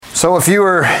So if you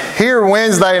were here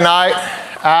Wednesday night,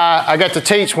 I got to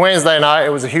teach Wednesday night. It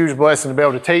was a huge blessing to be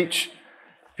able to teach.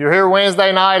 If you're here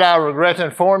Wednesday night, I regret to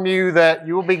inform you that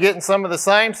you will be getting some of the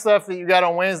same stuff that you got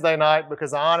on Wednesday night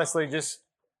because I honestly just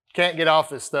can't get off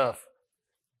this stuff.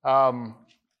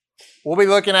 We'll be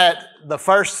looking at the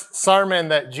first sermon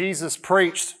that Jesus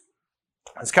preached.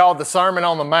 It's called the Sermon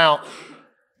on the Mount.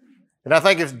 And I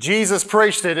think if Jesus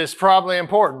preached it, it's probably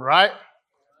important, right?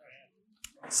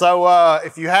 So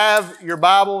if you have your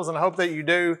Bibles, and I hope that you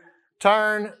do,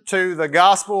 turn to the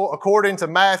Gospel according to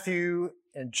Matthew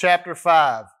in chapter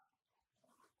 5.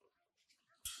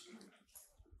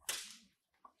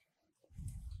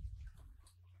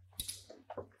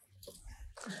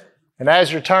 And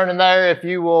as you're turning there, if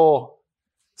you will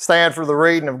stand for the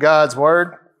reading of God's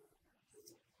Word.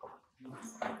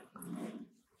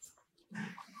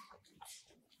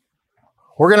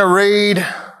 We're going to read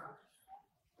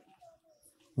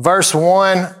verse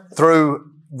 1 through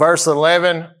verse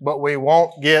 11, but we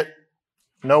won't get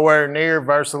nowhere near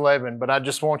verse 11. But I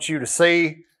just want you to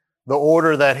see the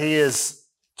order that he is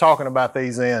talking about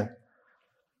these in.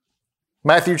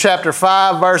 Matthew chapter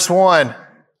 5, verse 1,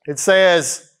 it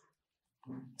says,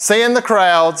 "Seeing the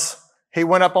crowds, he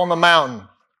went up on the mountain.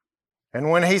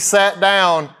 And when he sat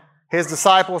down, his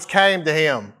disciples came to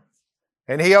him.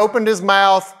 And he opened his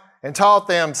mouth and taught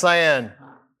them, saying,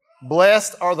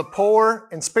 Blessed are the poor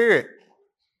in spirit,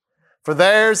 for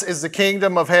theirs is the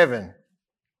kingdom of heaven.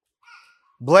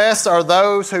 Blessed are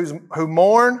those who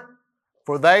mourn,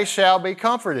 for they shall be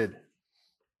comforted.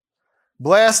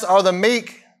 Blessed are the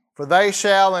meek, for they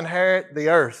shall inherit the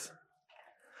earth.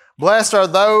 Blessed are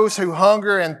those who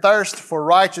hunger and thirst for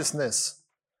righteousness,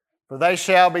 for they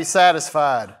shall be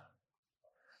satisfied.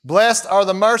 Blessed are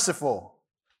the merciful,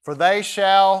 for they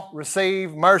shall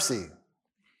receive mercy.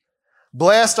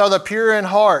 Blessed are the pure in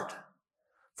heart,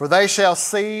 for they shall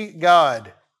see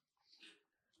God.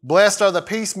 Blessed are the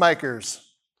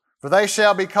peacemakers, for they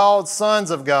shall be called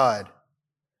sons of God.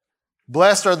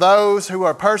 Blessed are those who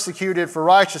are persecuted for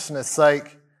righteousness'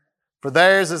 sake, for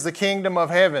theirs is the kingdom of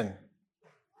heaven.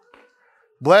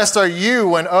 Blessed are you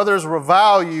when others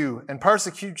revile you and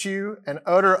persecute you and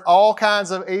utter all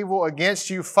kinds of evil against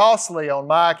you falsely on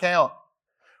my account.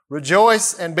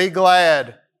 Rejoice and be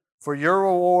glad, for your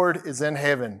reward is in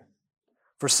heaven.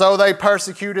 For so they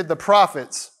persecuted the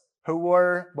prophets who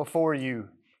were before you."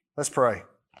 Let's pray.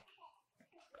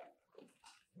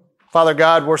 Father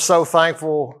God, we're so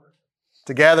thankful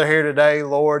to gather here today,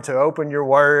 Lord, to open your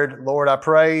word. Lord, I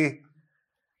pray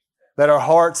that our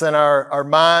hearts and our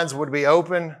minds would be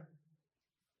open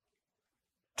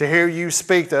to hear you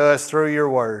speak to us through your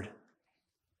word.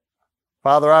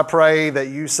 Father, I pray that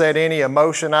you set any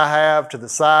emotion I have to the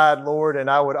side, Lord, and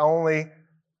I would only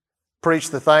preach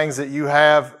the things that you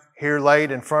have here laid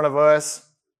in front of us.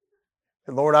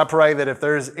 And Lord, I pray that if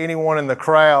there's anyone in the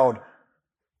crowd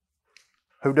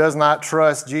who does not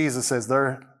trust Jesus as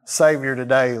their Savior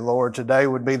today, Lord, today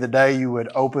would be the day you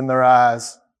would open their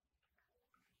eyes.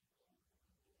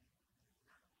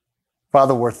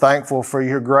 Father, we're thankful for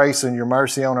your grace and your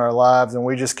mercy on our lives, and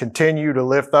we just continue to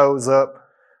lift those up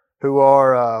who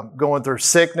are going through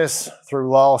sickness, through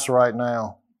loss right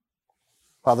now.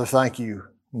 Father, thank you.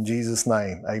 In Jesus'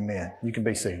 name, amen. You can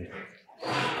be seated.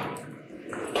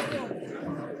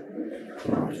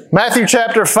 Matthew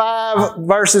chapter 5,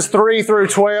 verses 3 through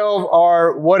 12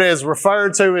 are what is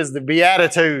referred to as the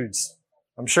Beatitudes.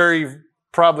 I'm sure you've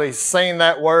probably seen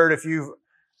that word if you've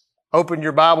opened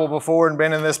your Bible before and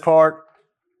been in this part.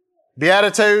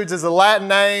 Beatitudes is a Latin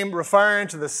name referring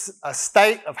to a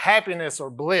state of happiness or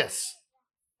bliss.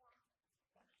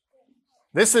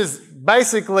 This is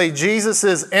basically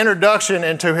Jesus' introduction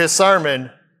into his sermon.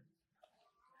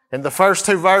 And the first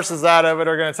two verses out of it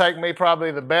are going to take me probably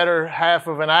the better half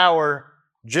of an hour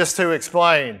just to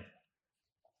explain.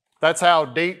 That's how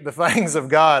deep the things of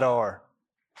God are.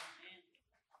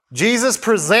 Jesus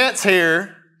presents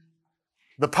here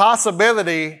the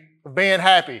possibility of being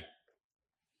happy.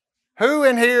 Who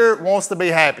in here wants to be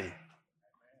happy?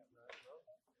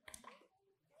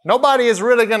 Nobody is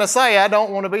really going to say, I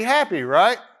don't want to be happy,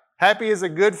 right? Happy is a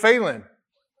good feeling.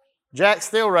 Jack's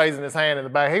still raising his hand in the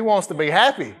back. He wants to be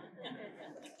happy.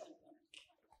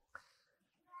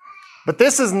 But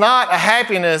this is not a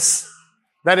happiness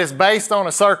that is based on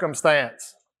a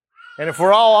circumstance. And if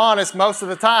we're all honest, most of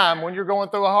the time, when you're going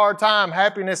through a hard time,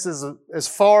 happiness is as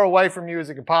far away from you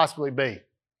as it could possibly be.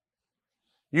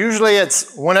 Usually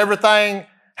it's when everything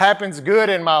happens good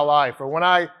in my life, or when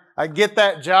I get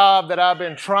that job that I've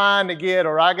been trying to get,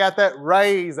 or I got that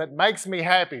raise that makes me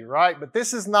happy, right? But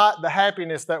this is not the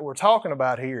happiness that we're talking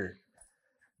about here.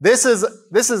 This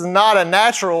is not a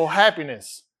natural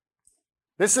happiness.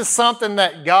 This is something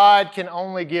that God can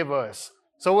only give us.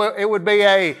 So it would be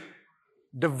a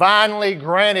divinely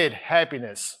granted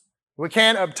happiness. We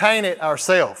can't obtain it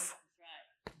ourselves.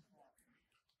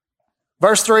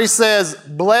 Verse 3 says,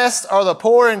 "Blessed are the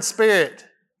poor in spirit,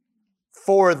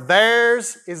 for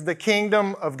theirs is the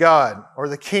kingdom of God," or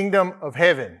the kingdom of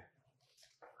heaven.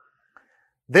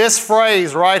 This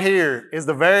phrase right here is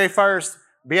the very first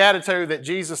beatitude that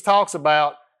Jesus talks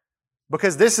about,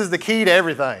 because this is the key to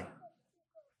everything.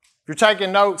 If you're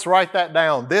taking notes, write that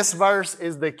down. This verse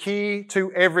is the key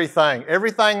to everything.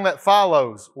 Everything that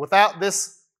follows. Without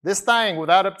this thing,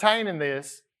 without obtaining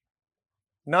this,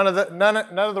 none of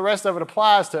the rest of it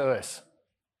applies to us.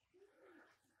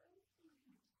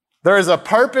 There is a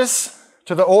purpose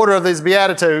to the order of these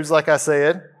Beatitudes, like I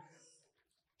said.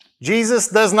 Jesus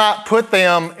does not put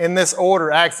them in this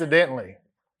order accidentally.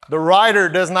 The writer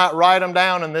does not write them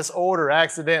down in this order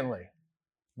accidentally.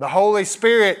 The Holy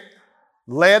Spirit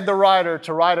led the writer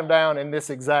to write them down in this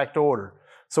exact order.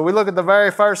 So we look at the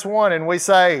very first one and we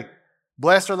say,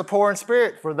 "Blessed are the poor in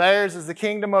spirit, for theirs is the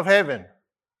kingdom of heaven."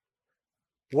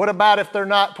 What about if they're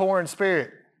not poor in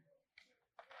spirit?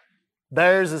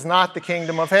 Theirs is not the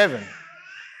kingdom of heaven.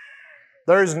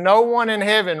 There is no one in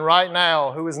heaven right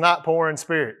now who is not poor in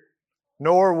spirit,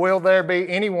 nor will there be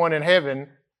anyone in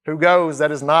heaven who goes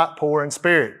that is not poor in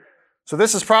spirit. So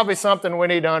this is probably something we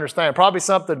need to understand, probably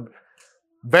something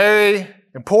very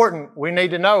important we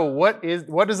need to know. What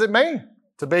does it mean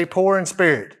to be poor in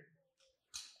spirit?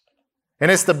 And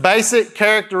it's the basic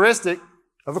characteristic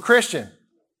of a Christian.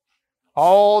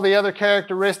 All the other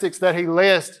characteristics that he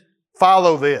lists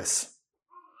follow this.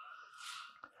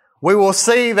 We will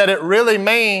see that it really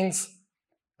means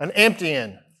an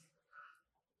emptying.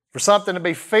 For something to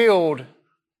be filled,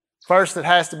 first it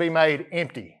has to be made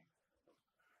empty.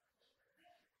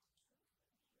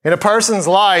 In a person's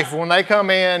life, when they come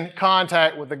in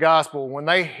contact with the gospel, when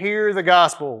they hear the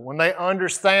gospel, when they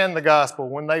understand the gospel,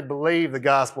 when they believe the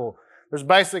gospel, there's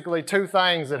basically two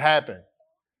things that happen.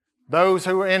 Those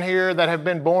who are in here that have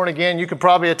been born again, you can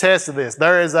probably attest to this.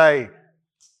 There is a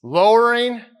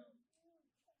lowering,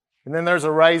 and then there's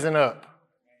a raising up.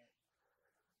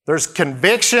 There's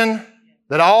conviction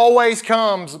that always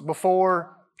comes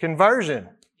before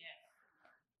conversion.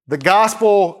 The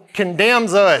gospel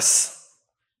condemns us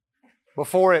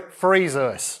before it frees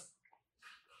us.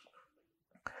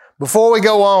 Before we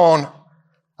go on,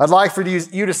 I'd like for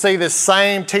you to see this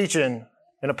same teaching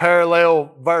in a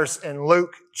parallel verse in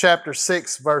Luke chapter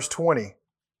 6, verse 20.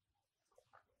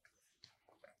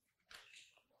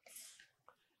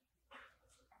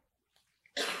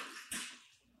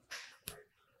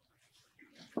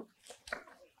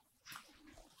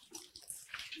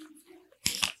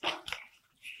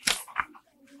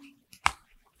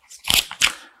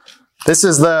 This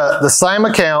is the same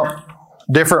account,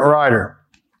 different writer.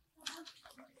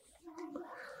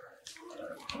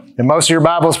 And most of your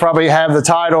Bibles probably have the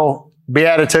title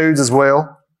Beatitudes as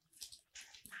well.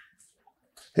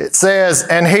 It says,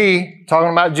 "And he,"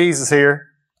 talking about Jesus here,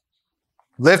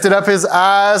 "lifted up his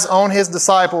eyes on his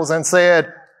disciples and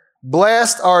said,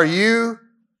 'Blessed are you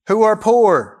who are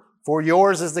poor, for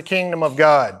yours is the kingdom of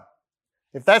God.'"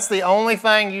 If that's the only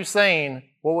thing you've seen,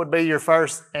 what would be your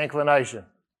first inclination?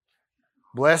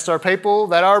 Blessed are people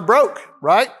that are broke,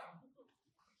 right?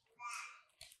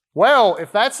 Well, if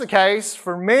that's the case,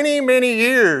 for many, many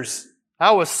years,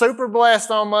 I was super blessed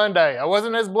on Monday. I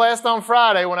wasn't as blessed on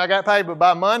Friday when I got paid, but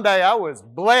by Monday, I was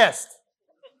blessed.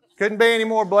 Couldn't be any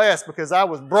more blessed because I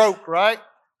was broke, right?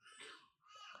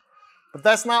 But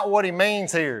that's not what he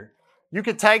means here. You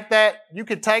could take that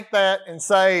and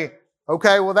say,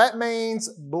 okay, well, that means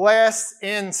blessed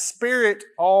in spirit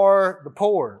are the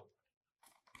poor,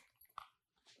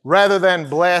 rather than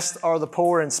blessed are the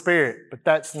poor in spirit. But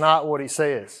that's not what he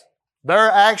says. There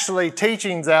are actually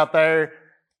teachings out there,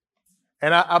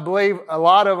 and I believe a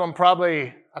lot of them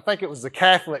probably, I think it was the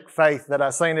Catholic faith that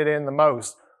I've seen it in the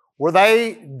most, where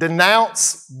they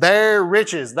denounce their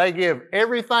riches. They give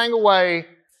everything away,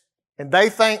 and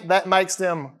they think that makes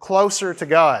them closer to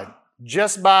God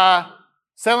just by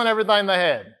selling everything they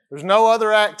had. There's no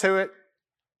other act to it.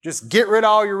 Just get rid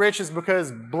of all your riches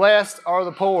because blessed are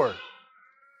the poor.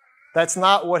 That's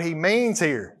not what he means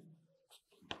here.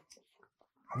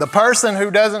 The person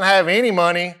who doesn't have any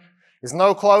money is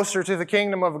no closer to the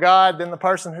kingdom of God than the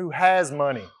person who has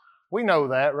money. We know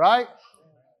that, right?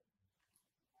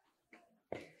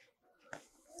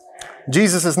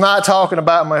 Jesus is not talking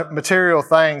about material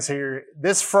things here.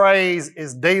 This phrase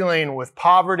is dealing with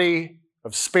poverty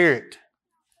of spirit,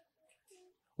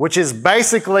 which is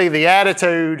basically the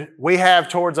attitude we have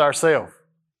towards ourselves.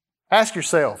 Ask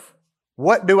yourself,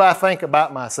 what do I think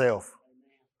about myself?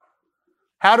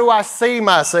 How do I see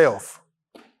myself?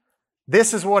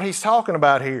 This is what he's talking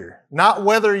about here. Not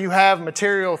whether you have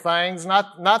material things,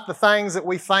 not the things that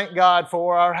we thank God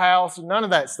for, our house, none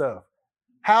of that stuff.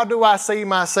 How do I see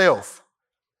myself?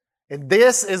 And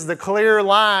this is the clear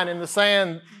line in the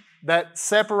sand that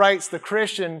separates the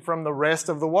Christian from the rest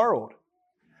of the world.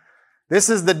 This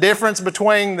is the difference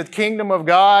between the kingdom of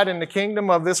God and the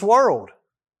kingdom of this world.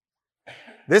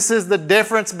 This is the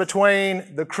difference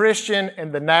between the Christian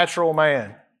and the natural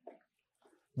man.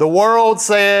 The world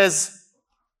says,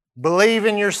 believe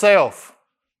in yourself.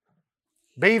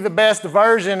 Be the best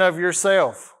version of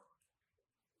yourself.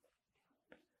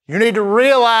 You need to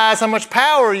realize how much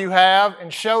power you have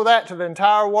and show that to the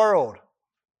entire world.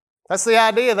 That's the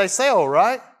idea they sell,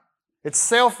 right? It's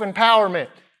self-empowerment.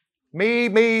 Me,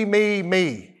 me, me,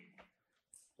 me.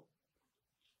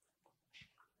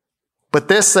 But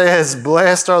this says,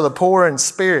 blessed are the poor in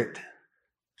spirit.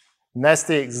 And that's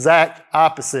the exact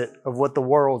opposite of what the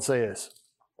world says.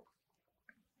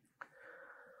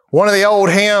 One of the old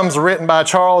hymns written by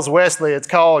Charles Wesley, it's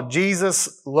called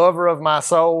Jesus, Lover of My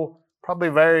Soul. Probably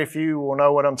very few will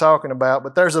know what I'm talking about,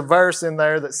 but there's a verse in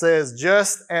there that says,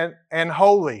 just and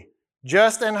holy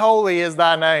is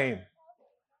thy name.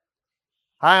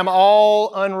 I am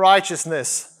all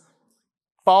unrighteousness.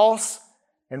 False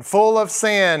and full of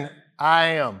sin I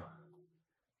am.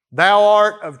 Thou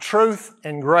art of truth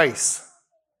and grace.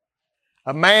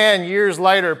 A man years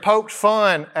later poked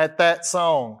fun at that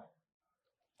song.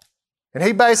 And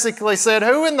he basically said,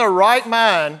 who in their right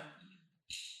mind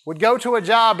would go to a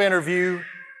job interview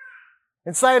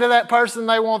and say to that person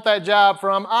they want that job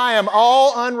from, I am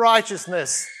all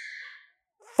unrighteousness,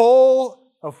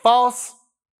 full of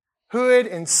falsehood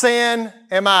and sin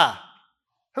am I.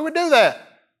 Who would do that?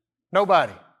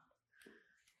 Nobody.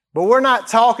 But we're not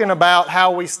talking about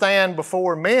how we stand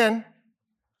before men.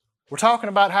 We're talking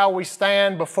about how we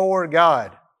stand before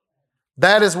God.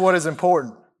 That is what is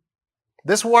important.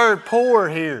 This word poor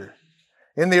here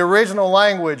in the original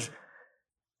language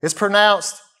is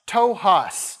pronounced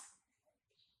tohas.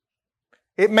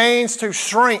 It means to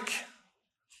shrink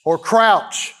or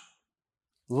crouch,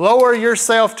 lower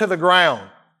yourself to the ground.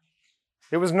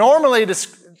 It was normally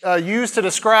used to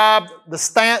describe the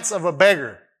stance of a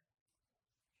beggar.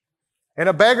 And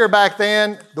a beggar back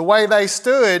then, the way they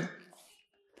stood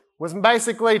was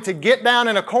basically to get down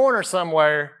in a corner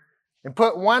somewhere and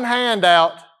put one hand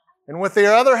out, and with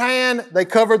their other hand, they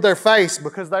covered their face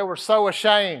because they were so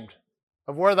ashamed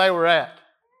of where they were at.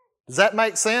 Does that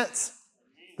make sense?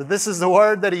 That this is the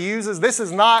word that he uses? This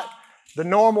is not the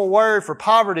normal word for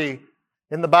poverty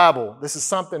in the Bible. This is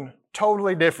something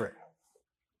totally different.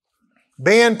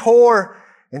 Being poor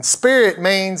in spirit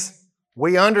means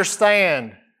we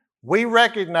understand, we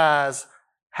recognize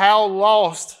how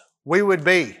lost we would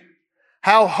be,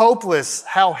 how hopeless,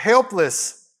 how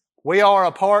helpless we are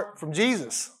apart from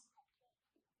Jesus.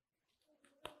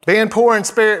 Being poor in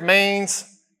spirit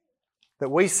means that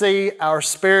we see our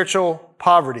spiritual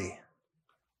poverty.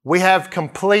 We have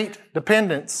complete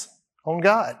dependence on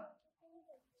God.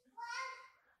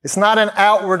 It's not an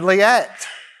outwardly act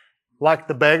like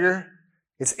the beggar.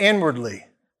 It's inwardly.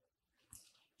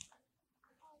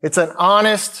 It's an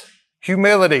honest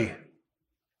humility,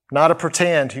 not a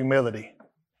pretend humility.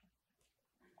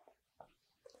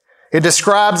 It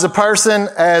describes a person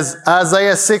as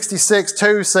Isaiah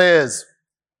 66:2 says,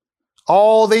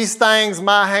 all these things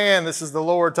my hand, this is the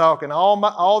Lord talking,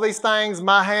 all these things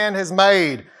my hand has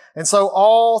made. And so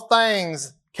all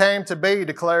things came to be,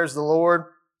 declares the Lord.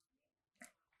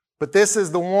 But this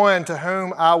is the one to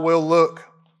whom I will look.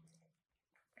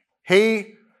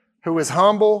 He who is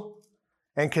humble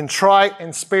and contrite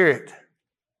in spirit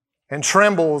and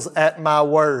trembles at my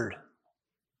word.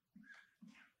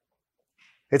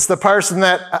 It's the person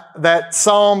that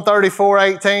Psalm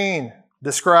 34:18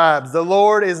 describes. The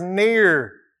Lord is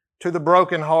near to the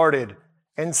brokenhearted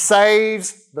and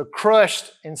saves the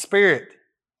crushed in spirit.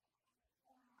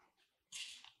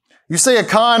 You see a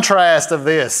contrast of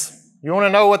this. You want to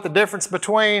know what the difference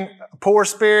between a poor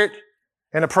spirit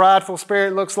and a prideful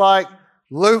spirit looks like?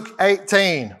 Luke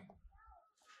 18,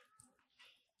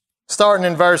 starting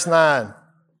in verse 9.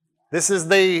 This is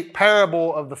the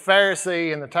parable of the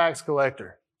Pharisee and the tax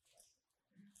collector.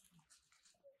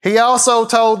 He also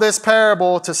told this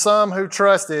parable to some who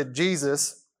trusted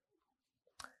Jesus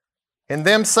in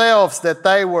themselves that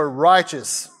they were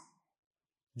righteous.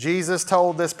 Jesus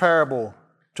told this parable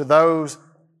to those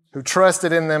who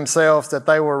trusted in themselves that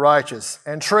they were righteous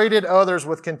and treated others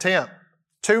with contempt.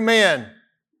 2 men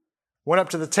went up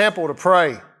to the temple to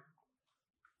pray.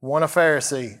 One a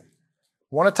Pharisee,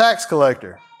 one a tax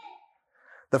collector.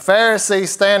 The Pharisee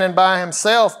standing by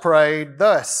himself prayed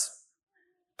thus,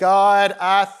 God,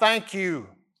 I thank you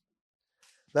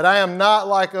that I am not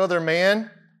like other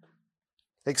men,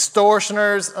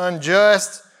 extortioners,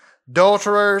 unjust,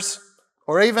 adulterers,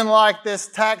 or even like this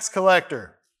tax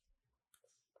collector.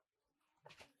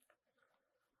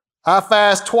 I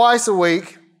fast twice a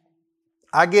week.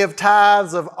 I give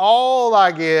tithes of all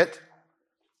I get.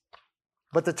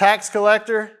 But the tax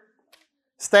collector,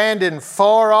 standing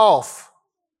far off,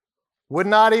 would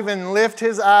not even lift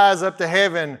his eyes up to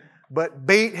heaven, but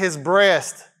beat his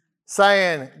breast,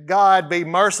 saying, God, be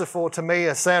merciful to me,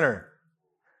 a sinner.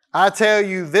 I tell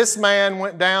you, this man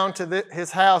went down to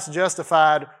his house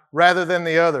justified rather than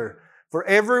the other. For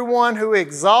everyone who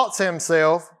exalts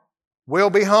himself will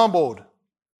be humbled,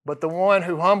 but the one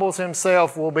who humbles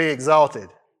himself will be exalted.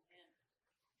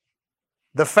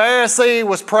 The Pharisee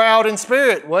was proud in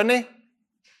spirit, wasn't he?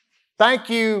 Thank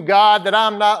you, God, that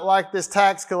I'm not like this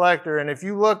tax collector. And if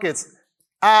you look, it's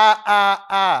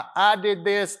I did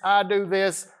this, I do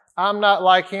this. I'm not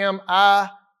like him.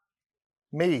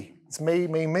 Me. It's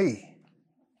me.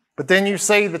 But then you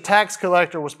see the tax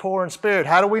collector was poor in spirit.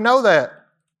 How do we know that?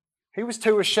 He was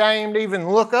too ashamed to even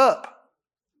look up.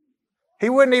 He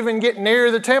wouldn't even get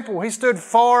near the temple. He stood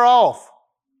far off.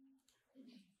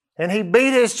 And he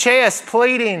beat his chest,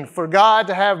 pleading for God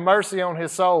to have mercy on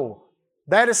his soul.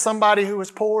 That is somebody who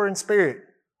is poor in spirit.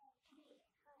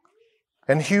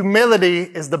 And humility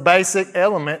is the basic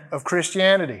element of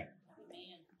Christianity.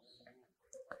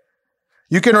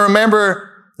 You can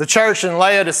remember the church in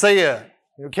Laodicea.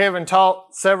 Kevin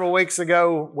taught several weeks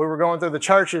ago, we were going through the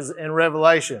churches in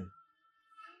Revelation.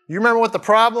 You remember what the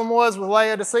problem was with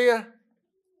Laodicea?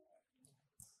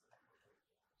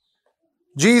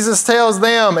 Jesus tells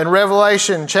them in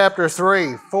Revelation chapter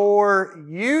 3, for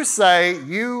you say,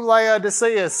 you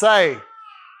Laodicea say,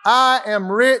 I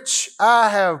am rich, I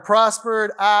have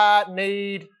prospered, I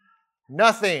need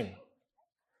nothing.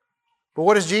 But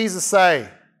what does Jesus say?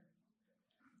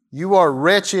 You are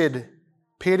wretched,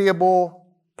 pitiable,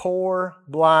 poor,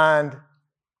 blind,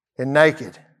 and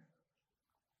naked.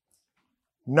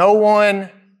 No one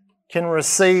can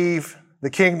receive the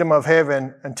kingdom of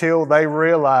heaven until they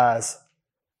realize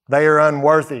they are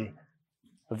unworthy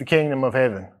of the kingdom of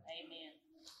heaven. Amen.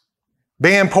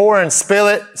 Being poor in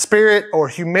spirit or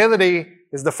humility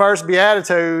is the first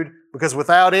beatitude, because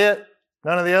without it,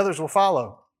 none of the others will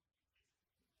follow.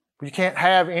 But you can't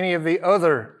have any of the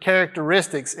other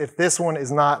characteristics if this one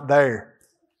is not there.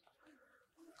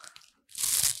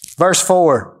 Verse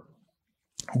 4,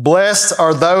 blessed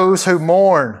are those who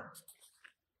mourn,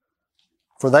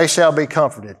 for they shall be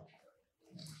comforted.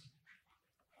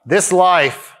 This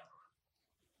life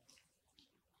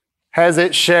has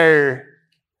its share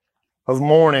of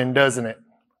mourning, doesn't it?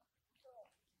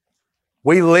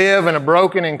 We live in a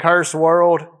broken and cursed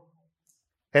world,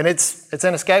 and it's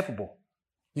inescapable.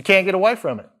 You can't get away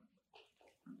from it.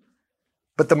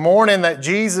 But the mourning that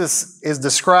Jesus is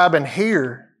describing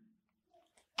here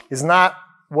is not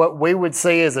what we would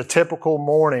see as a typical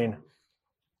mourning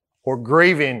or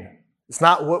grieving. It's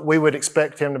not what we would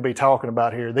expect him to be talking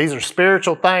about here. These are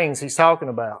spiritual things he's talking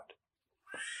about.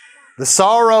 The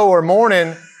sorrow or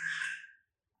mourning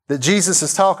that Jesus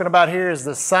is talking about here is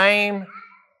the same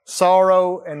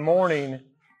sorrow and mourning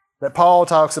that Paul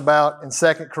talks about in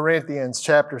 2 Corinthians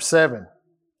chapter 7.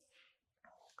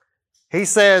 He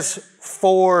says,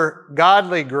 for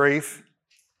godly grief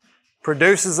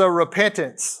produces a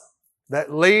repentance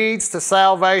that leads to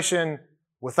salvation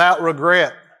without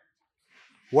regret,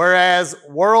 whereas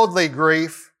worldly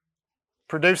grief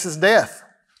produces death.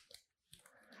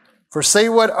 For see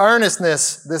what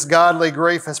earnestness this godly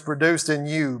grief has produced in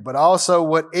you, but also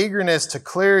what eagerness to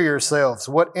clear yourselves,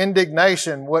 what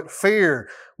indignation, what fear,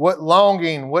 what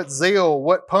longing, what zeal,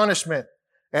 what punishment.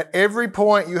 At every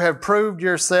point you have proved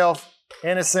yourself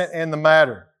innocent in the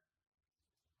matter.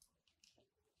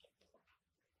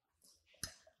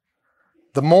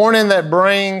 The mourning that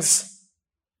brings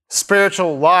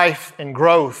spiritual life and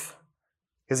growth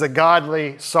is a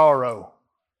godly sorrow.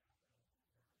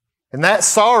 And that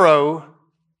sorrow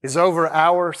is over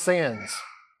our sins.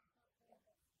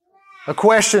 A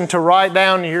question to write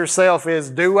down to yourself is,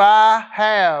 do I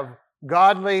have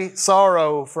godly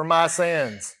sorrow for my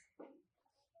sins?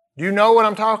 Do you know what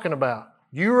I'm talking about?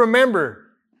 Do you remember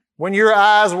when your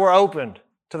eyes were opened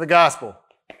to the gospel?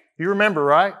 You remember,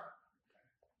 right?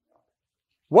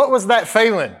 What was that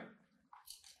feeling?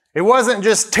 It wasn't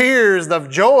just tears of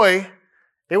joy.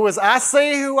 It was, I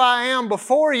see who I am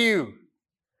before you.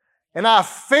 And I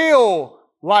feel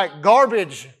like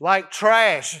garbage, like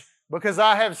trash, because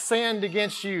I have sinned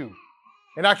against you.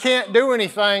 and I can't do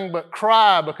anything but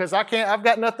cry because I've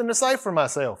got nothing to say for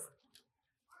myself.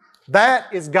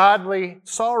 That is godly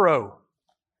sorrow.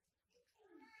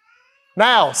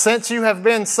 Now, since you have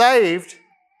been saved,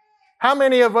 how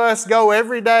many of us go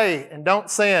every day and don't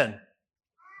sin?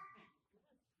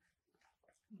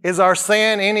 Is our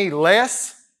sin any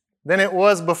less than it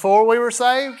was before we were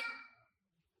saved?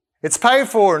 It's paid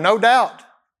for, no doubt.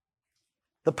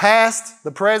 The past,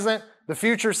 the present, the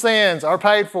future sins are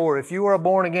paid for if you are a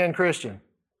born-again Christian.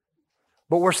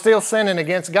 But we're still sinning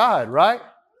against God, right?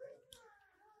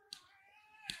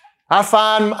 I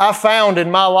found in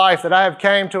my life that I have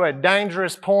came to a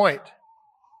dangerous point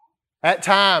at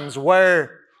times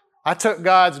where I took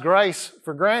God's grace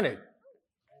for granted.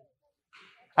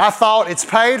 I thought it's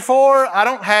paid for. I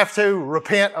don't have to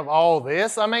repent of all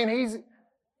this. I mean,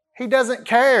 He doesn't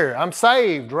care. I'm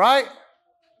saved, right?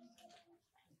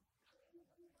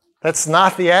 That's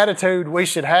not the attitude we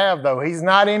should have, though. He's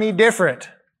not any different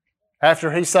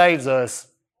after He saves us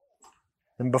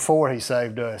than before He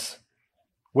saved us.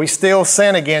 We still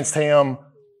sin against Him.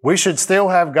 We should still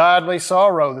have godly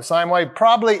sorrow the same way,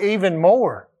 probably even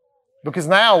more, because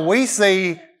now we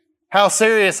see how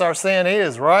serious our sin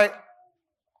is, right?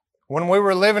 When we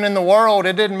were living in the world,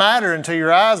 it didn't matter until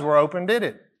your eyes were open, did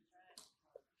it?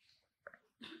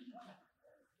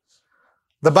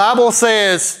 The Bible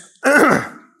says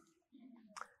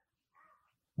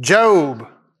Job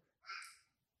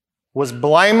was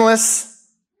blameless,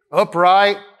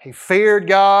 upright, he feared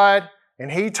God,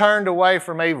 and he turned away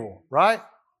from evil, right?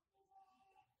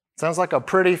 Sounds like a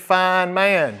pretty fine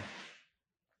man.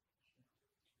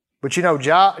 But you know,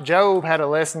 Job had a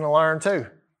lesson to learn too.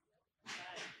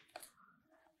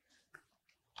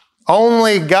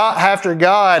 Only God, after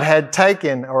God had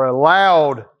taken or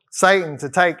allowed Satan to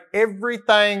take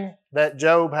everything that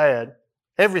Job had,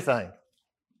 everything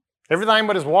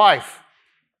but his wife.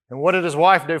 And what did his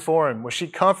wife do for him? Was she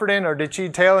comforting, or did she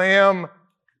tell him,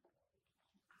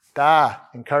 die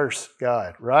and curse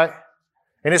God, right?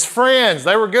 And his friends,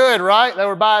 they were good, right? They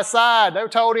were by his side. They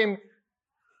told him,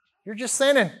 you're just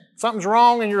sinning. Something's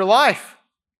wrong in your life.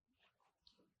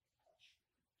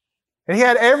 And he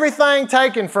had everything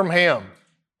taken from him.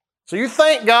 So you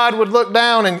think God would look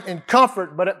down and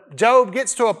comfort, but Job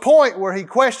gets to a point where he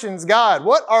questions God.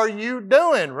 What are you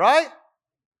doing, right?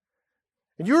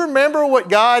 And you remember what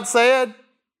God said?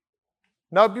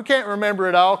 Nope, you can't remember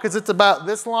it all because it's about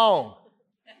this long.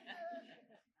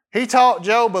 He taught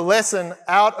Job a lesson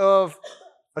out of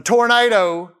a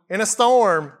tornado in a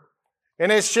storm.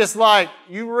 And it's just like,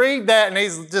 you read that and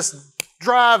he's just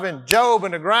driving Job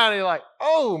in the ground. And you're like,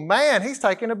 oh man, he's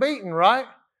taking a beating, right?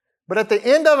 But at the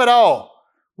end of it all,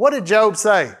 what did Job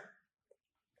say?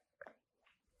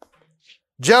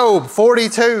 Job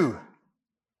 42,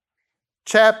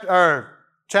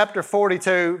 chapter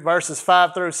 42, verses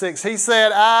 5 through 6. He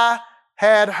said, I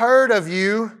had heard of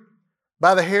you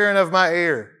by the hearing of my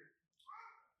ear,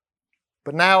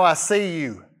 but now I see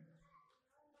you.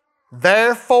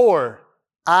 Therefore,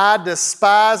 I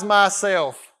despise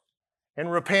myself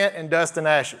and repent in dust and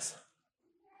ashes.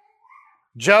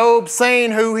 Job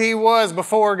seen who he was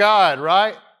before God,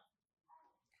 right?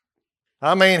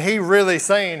 I mean, he really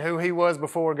seen who he was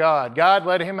before God. God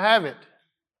let him have it.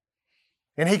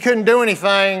 And he couldn't do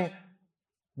anything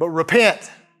but repent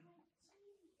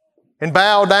and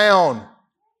bow down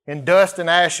in dust and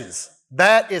ashes.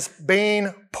 That is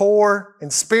being poor in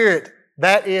spirit.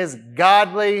 That is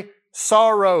godly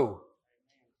sorrow.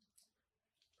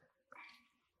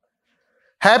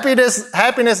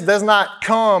 Happiness does not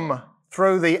come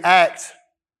through the act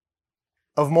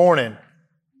of mourning.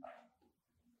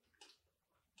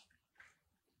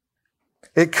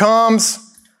 It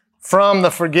comes from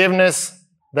the forgiveness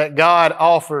that God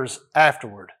offers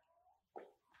afterward.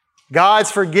 God's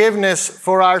forgiveness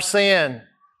for our sin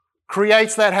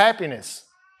creates that happiness.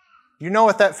 You know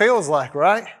what that feels like,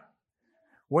 right?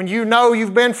 When you know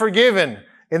you've been forgiven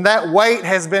and that weight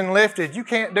has been lifted, you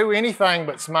can't do anything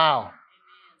but smile.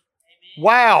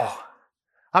 Wow,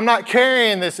 I'm not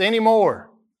carrying this anymore.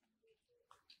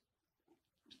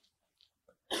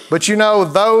 But you know,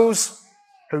 those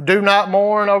who do not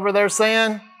mourn over their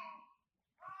sin,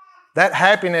 that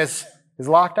happiness is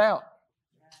locked out.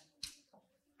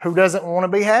 Who doesn't want to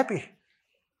be happy?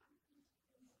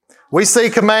 We see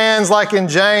commands like in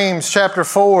James chapter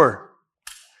 4.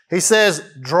 He says,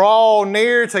 draw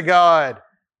near to God,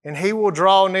 and He will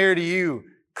draw near to you.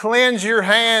 Cleanse your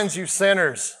hands, you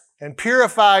sinners, and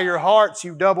purify your hearts,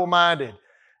 you double-minded.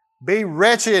 Be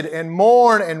wretched and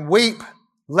mourn and weep.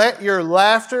 Let your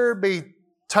laughter be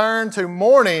turned to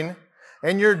mourning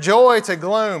and your joy to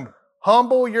gloom.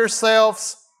 Humble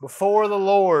yourselves before the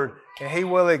Lord, and He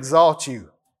will exalt you.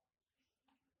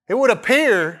 It would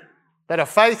appear that a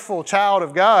faithful child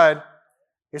of God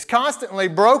is constantly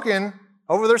broken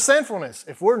over their sinfulness.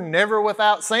 If we're never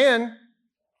without sin,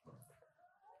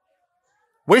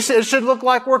 it should look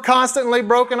like we're constantly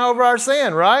broken over our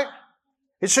sin, right?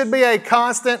 It should be a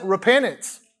constant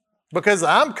repentance because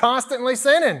I'm constantly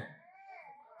sinning.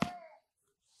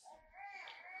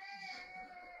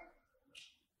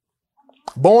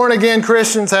 Born again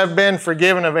Christians have been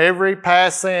forgiven of every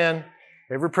past sin,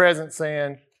 every present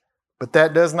sin, but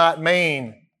that does not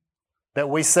mean that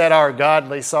we set our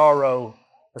godly sorrow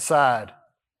aside.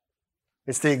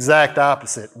 It's the exact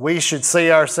opposite. We should see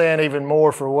our sin even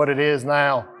more for what it is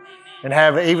now and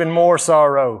have even more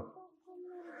sorrow.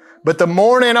 But the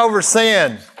mourning over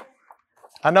sin,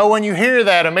 I know when you hear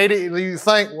that, immediately you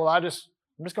think, well, I'm just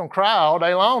going to cry all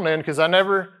day long then because I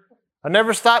never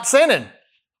stopped sinning.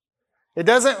 It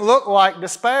doesn't look like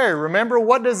despair. Remember,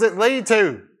 what does it lead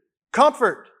to?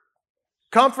 Comfort.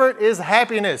 Comfort is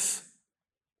happiness.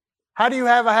 How do you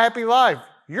have a happy life?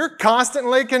 You're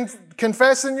constantly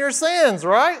confessing your sins,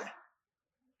 right?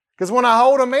 Because when I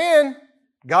hold them in,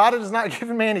 God is not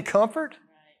giving me any comfort.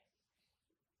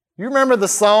 You remember the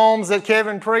Psalms that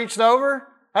Kevin preached over?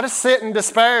 I just sit in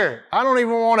despair. I don't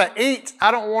even want to eat.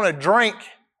 I don't want to drink.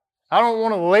 I don't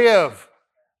want to live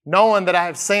knowing that I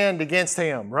have sinned against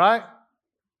Him, right?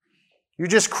 You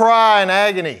just cry in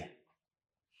agony.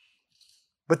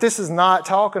 But this is not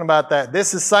talking about that.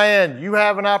 This is saying you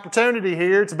have an opportunity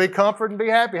here to be comforted and be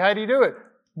happy. How do you do it?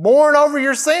 Mourn over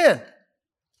your sin.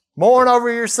 Mourn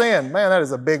over your sin. Man, that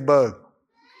is a big bug.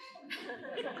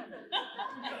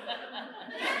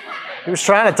 He was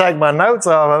trying to take my notes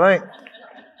off, I think.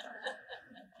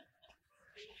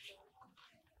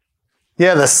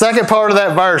 Yeah, the second part of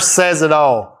that verse says it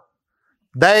all.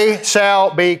 They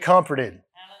shall be comforted.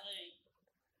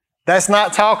 That's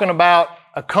not talking about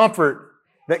a comfort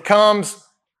that comes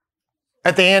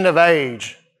at the end of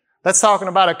age. That's talking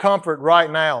about a comfort right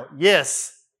now.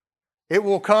 Yes, it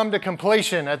will come to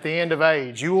completion at the end of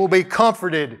age. You will be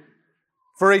comforted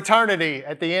for eternity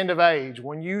at the end of age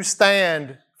when you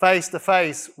stand face to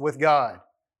face with God.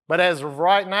 But as of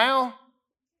right now,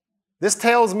 this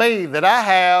tells me that I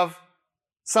have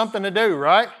something to do,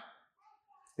 right?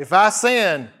 If I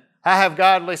sin, I have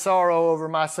godly sorrow over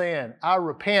my sin. I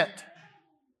repent,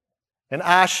 and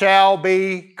I shall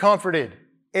be comforted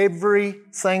every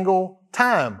single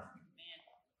time.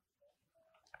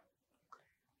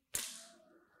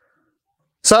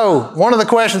 So, one of the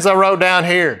questions I wrote down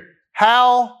here,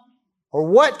 how or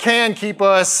what can keep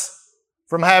us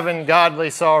from having godly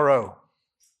sorrow?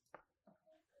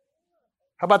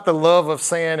 How about the love of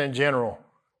sin in general?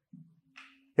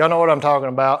 Y'all know what I'm talking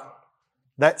about.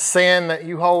 That sin that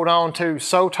you hold on to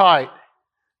so tight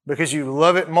because you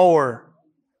love it more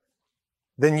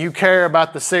than you care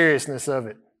about the seriousness of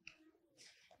it.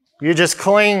 You just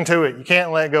cling to it. You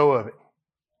can't let go of it.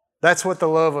 That's what the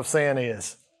love of sin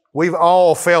is. We've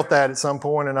all felt that at some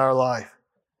point in our life.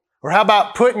 Or how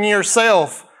about putting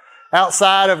yourself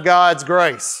outside of God's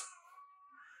grace?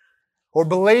 Or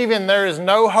believing there is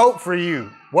no hope for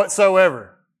you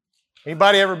whatsoever.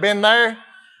 Anybody ever been there?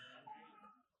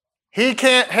 He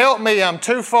can't help me. I'm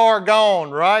too far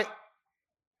gone, right?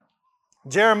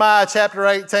 Jeremiah chapter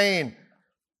 18.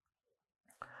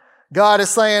 God is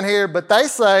saying here, but they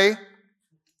say,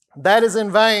 that is in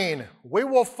vain. We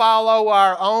will follow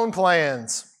our own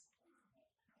plans.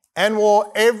 And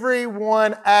will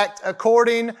everyone act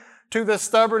according to the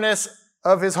stubbornness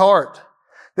of his heart?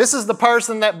 This is the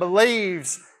person that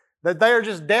believes that they are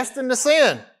just destined to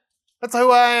sin. That's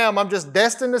who I am. I'm just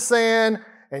destined to sin,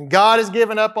 and God has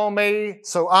given up on me,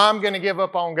 so I'm going to give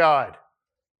up on God.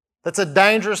 That's a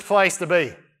dangerous place to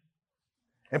be.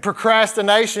 And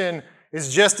procrastination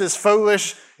is just as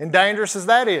foolish and dangerous as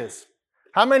that is.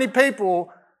 How many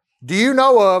people do you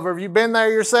know of, or have you been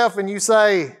there yourself, and you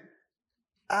say,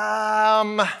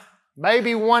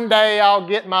 maybe one day I'll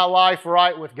get my life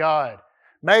right with God.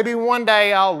 Maybe one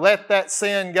day I'll let that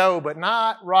sin go, but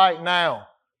not right now.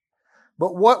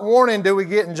 But what warning do we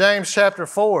get in James chapter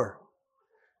 4?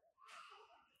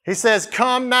 He says,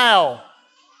 come now,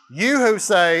 you who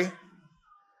say,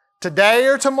 today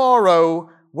or tomorrow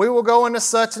we will go into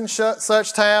such and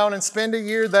such town and spend a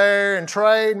year there and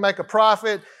trade and make a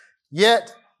profit,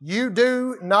 yet you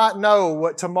do not know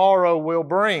what tomorrow will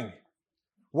bring.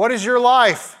 What is your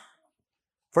life?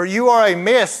 For you are a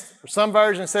mist, or some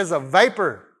version says a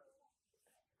vapor,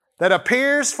 that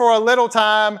appears for a little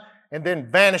time and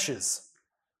then vanishes.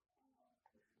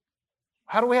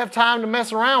 How do we have time to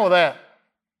mess around with that?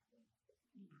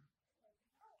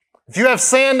 If you have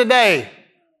sin today,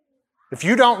 if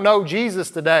you don't know Jesus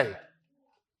today,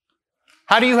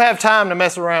 How do you have time to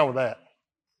mess around with that?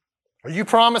 Are you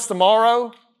promised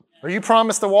tomorrow? Are you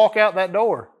promised to walk out that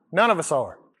door? None of us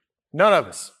are. None of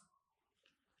us.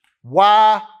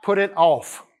 Why put it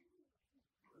off?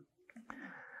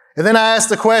 And then I asked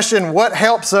the question, what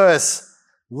helps us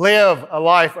live a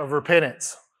life of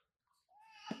repentance?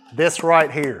 This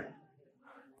right here.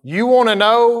 You want to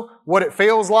know what it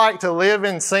feels like to live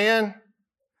in sin?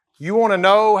 You want to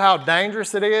know how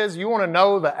dangerous it is? You want to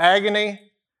know the agony?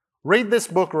 Read this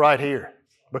book right here,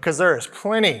 because there is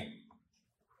plenty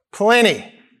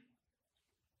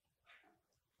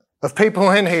of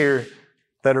people in here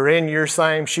that are in your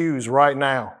same shoes right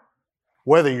now.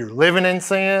 Whether you're living in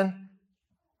sin,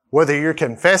 whether you're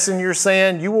confessing your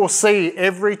sin, you will see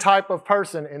every type of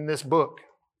person in this book.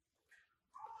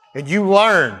 And you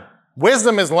learn.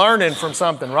 Wisdom is learning from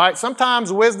something, right?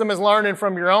 Sometimes wisdom is learning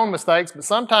from your own mistakes, but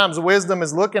sometimes wisdom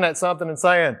is looking at something and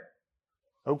saying,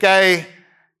 okay,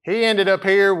 he ended up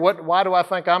here. Why do I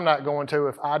think I'm not going to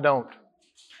if I don't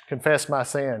confess my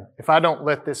sin, if I don't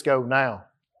let this go now?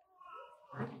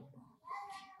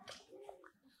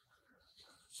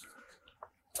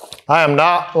 I am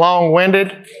not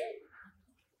long-winded.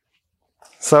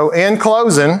 So in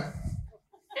closing,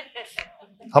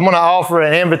 I'm going to offer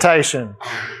an invitation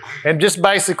and just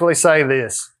basically say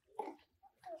this.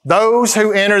 Those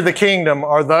who enter the kingdom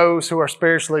are those who are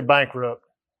spiritually bankrupt.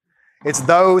 It's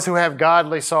those who have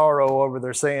godly sorrow over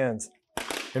their sins.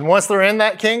 And once they're in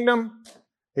that kingdom,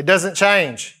 it doesn't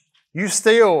change. You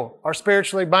still are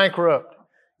spiritually bankrupt.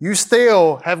 You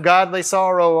still have godly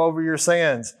sorrow over your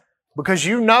sins because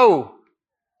you know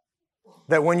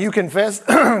that when you confess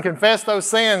those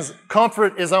sins,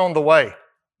 comfort is on the way.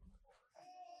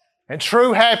 And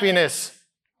true happiness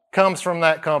comes from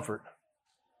that comfort.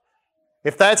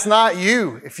 If that's not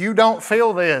you, if you don't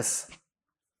feel this,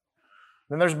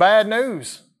 then there's bad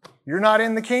news. You're not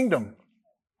in the kingdom.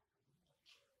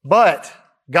 But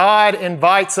God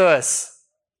invites us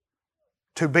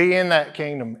to be in that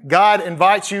kingdom. God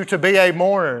invites you to be a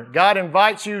mourner. God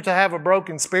invites you to have a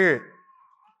broken spirit.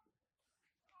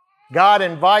 God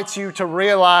invites you to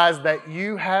realize that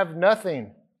you have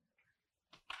nothing.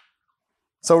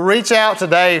 So reach out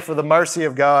today for the mercy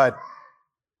of God.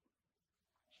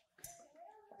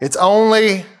 It's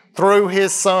only through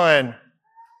His Son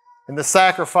and the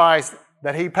sacrifice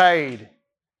that He paid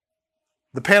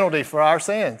the penalty for our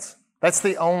sins. That's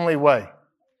the only way.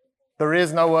 There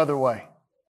is no other way.